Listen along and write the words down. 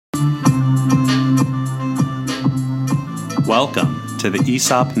Welcome to the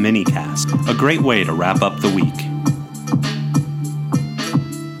ESOP Minicast, a great way to wrap up the week.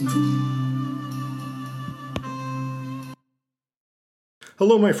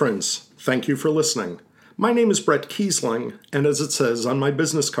 Hello, my friends. Thank you for listening. My name is Brett Kiesling, and as it says on my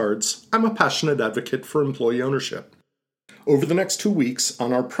business cards, I'm a passionate advocate for employee ownership. Over the next 2 weeks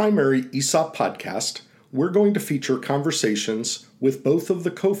on our primary ESOP podcast, we're going to feature conversations with both of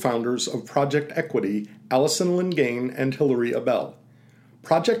the co-founders of Project Equity, Allison Lingane and Hillary Abel.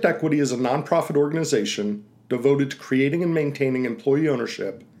 Project Equity is a nonprofit organization devoted to creating and maintaining employee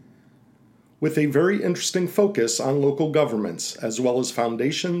ownership with a very interesting focus on local governments as well as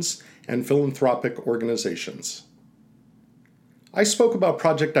foundations and philanthropic organizations. I spoke about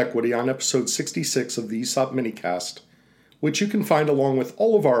Project Equity on episode 66 of the ESOP Minicast, which you can find along with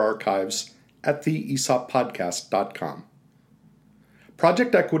all of our archives at theesoppodcast.com.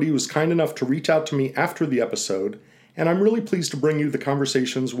 Project Equity was kind enough to reach out to me after the episode, and I'm really pleased to bring you the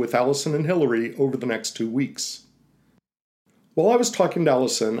conversations with Allison and Hillary over the next 2 weeks. While I was talking to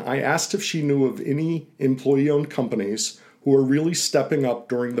Allison, I asked if she knew of any employee-owned companies who are really stepping up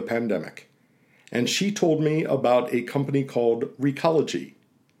during the pandemic, and she told me about a company called Recology.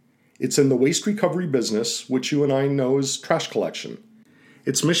 It's in the waste recovery business, which you and I know as trash collection.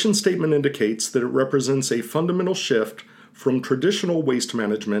 Its mission statement indicates that it represents a fundamental shift from traditional waste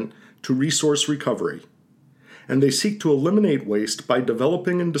management to resource recovery, and they seek to eliminate waste by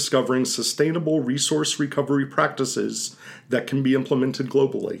developing and discovering sustainable resource recovery practices that can be implemented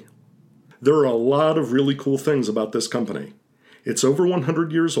globally. There are a lot of really cool things about this company. It's over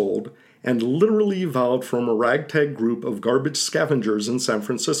 100 years old and literally evolved from a ragtag group of garbage scavengers in San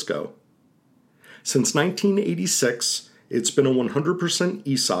Francisco. Since 1986, it's been a 100%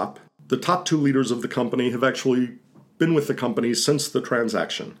 ESOP. The top 2 leaders of the company have actually been with the company since the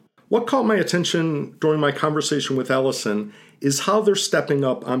transaction. What caught my attention during my conversation with Allison is how they're stepping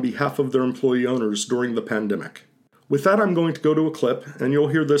up on behalf of their employee owners during the pandemic. With that, I'm going to go to a clip, and you'll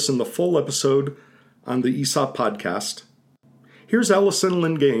hear this in the full episode on the ESOP podcast. Here's Allison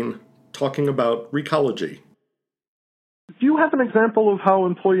Lingane talking about Recology. Do you have an example of how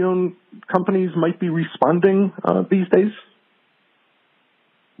employee-owned companies might be responding these days?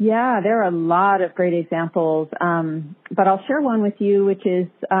 Yeah, there are a lot of great examples, but I'll share one with you, which is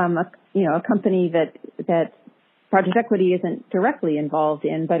a company that Project Equity isn't directly involved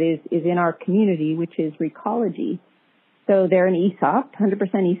in, but is in our community, which is Recology. So they're an ESOP,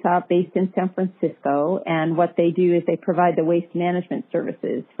 100% ESOP, based in San Francisco, and what they do is they provide the waste management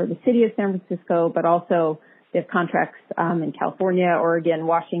services for the city of San Francisco, but also they have contracts in California, Oregon,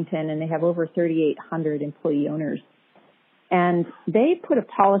 Washington, and they have over 3,800 employee owners. And they put a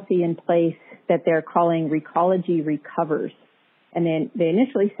policy in place that they're calling Recology Recovers. And then they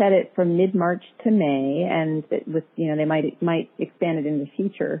initially set it from mid-March to May, and they might expand it in the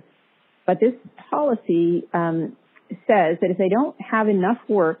future. But this policy says that if they don't have enough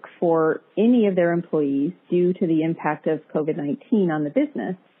work for any of their employees due to the impact of COVID-19 on the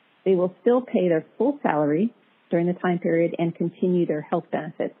business, they will still pay their full salary during the time period and continue their health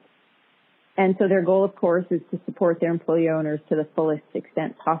benefits. And so their goal, of course, is to support their employee owners to the fullest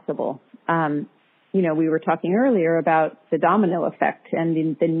extent possible. We were talking earlier about the domino effect and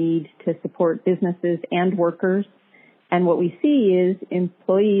the need to support businesses and workers. And what we see is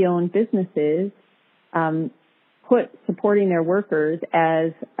employee-owned businesses put supporting their workers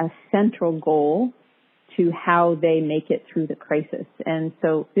as a central goal to how they make it through the crisis. And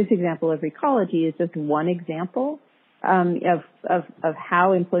so this example of Recology is just one example of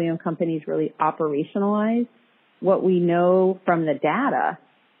how employee-owned companies really operationalize what we know from the data.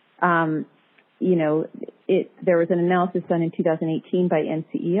 There was an analysis done in 2018 by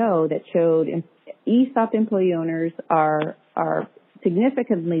NCEO that showed ESOP employee owners are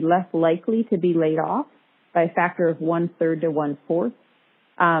significantly less likely to be laid off by a factor of 1/3 to 1/4.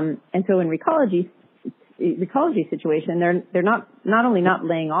 And so in Recology situation, they're not only not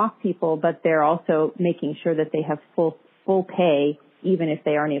laying off people, but they're also making sure that they have full pay, even if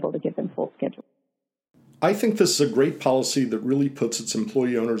they aren't able to give them full schedule. I think this is a great policy that really puts its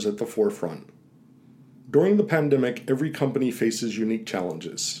employee owners at the forefront. During the pandemic, every company faces unique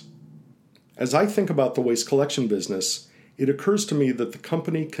challenges. As I think about the waste collection business, it occurs to me that the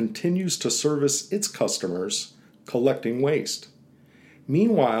company continues to service its customers collecting waste.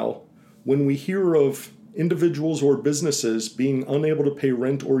 Meanwhile, when we hear of individuals or businesses being unable to pay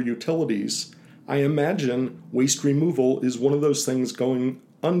rent or utilities, I imagine waste removal is one of those things going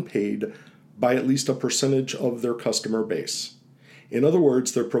unpaid by at least a percentage of their customer base. In other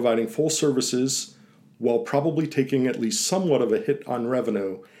words, they're providing full services while probably taking at least somewhat of a hit on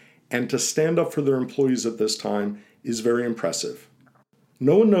revenue, and to stand up for their employees at this time is very impressive.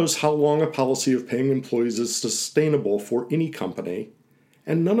 No one knows how long a policy of paying employees is sustainable for any company,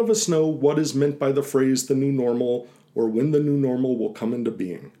 and none of us know what is meant by the phrase the new normal or when the new normal will come into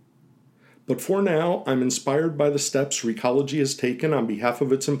being. But for now, I'm inspired by the steps Recology has taken on behalf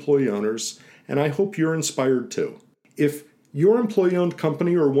of its employee owners, and I hope you're inspired too. If your employee-owned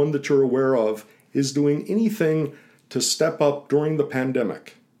company or one that you're aware of is doing anything to step up during the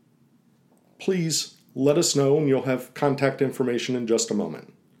pandemic, please let us know, and you'll have contact information in just a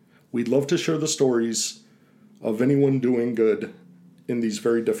moment. We'd love to share the stories of anyone doing good in these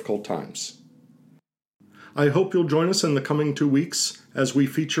very difficult times. I hope you'll join us in the coming 2 weeks as we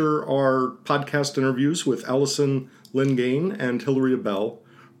feature our podcast interviews with Allison Lynn-Gain and Hilary Abell.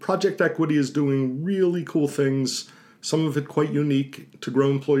 Project Equity is doing really cool things, some of it quite unique, to grow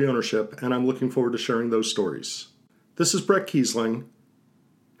employee ownership, and I'm looking forward to sharing those stories. This is Brett Kiesling.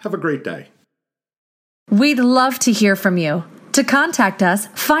 Have a great day. We'd love to hear from you. To contact us,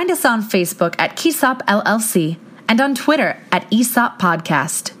 find us on Facebook at KESOP LLC and on Twitter at ESOP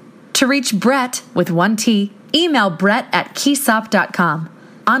Podcast. To reach Brett with 1 T, email brett@kesop.com,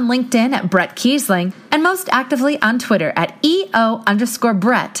 on LinkedIn at Brett Kiesling, and most actively on Twitter at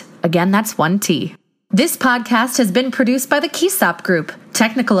EO_Brett. Again, that's 1 T. This podcast has been produced by the KESOP Group.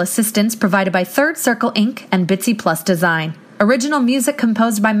 Technical assistance provided by Third Circle Inc. and Bitsy Plus Design. Original music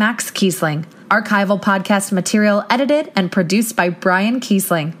composed by Max Kiesling. Archival podcast material edited and produced by Brian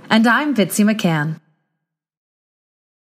Kiesling. And I'm Bitsy McCann.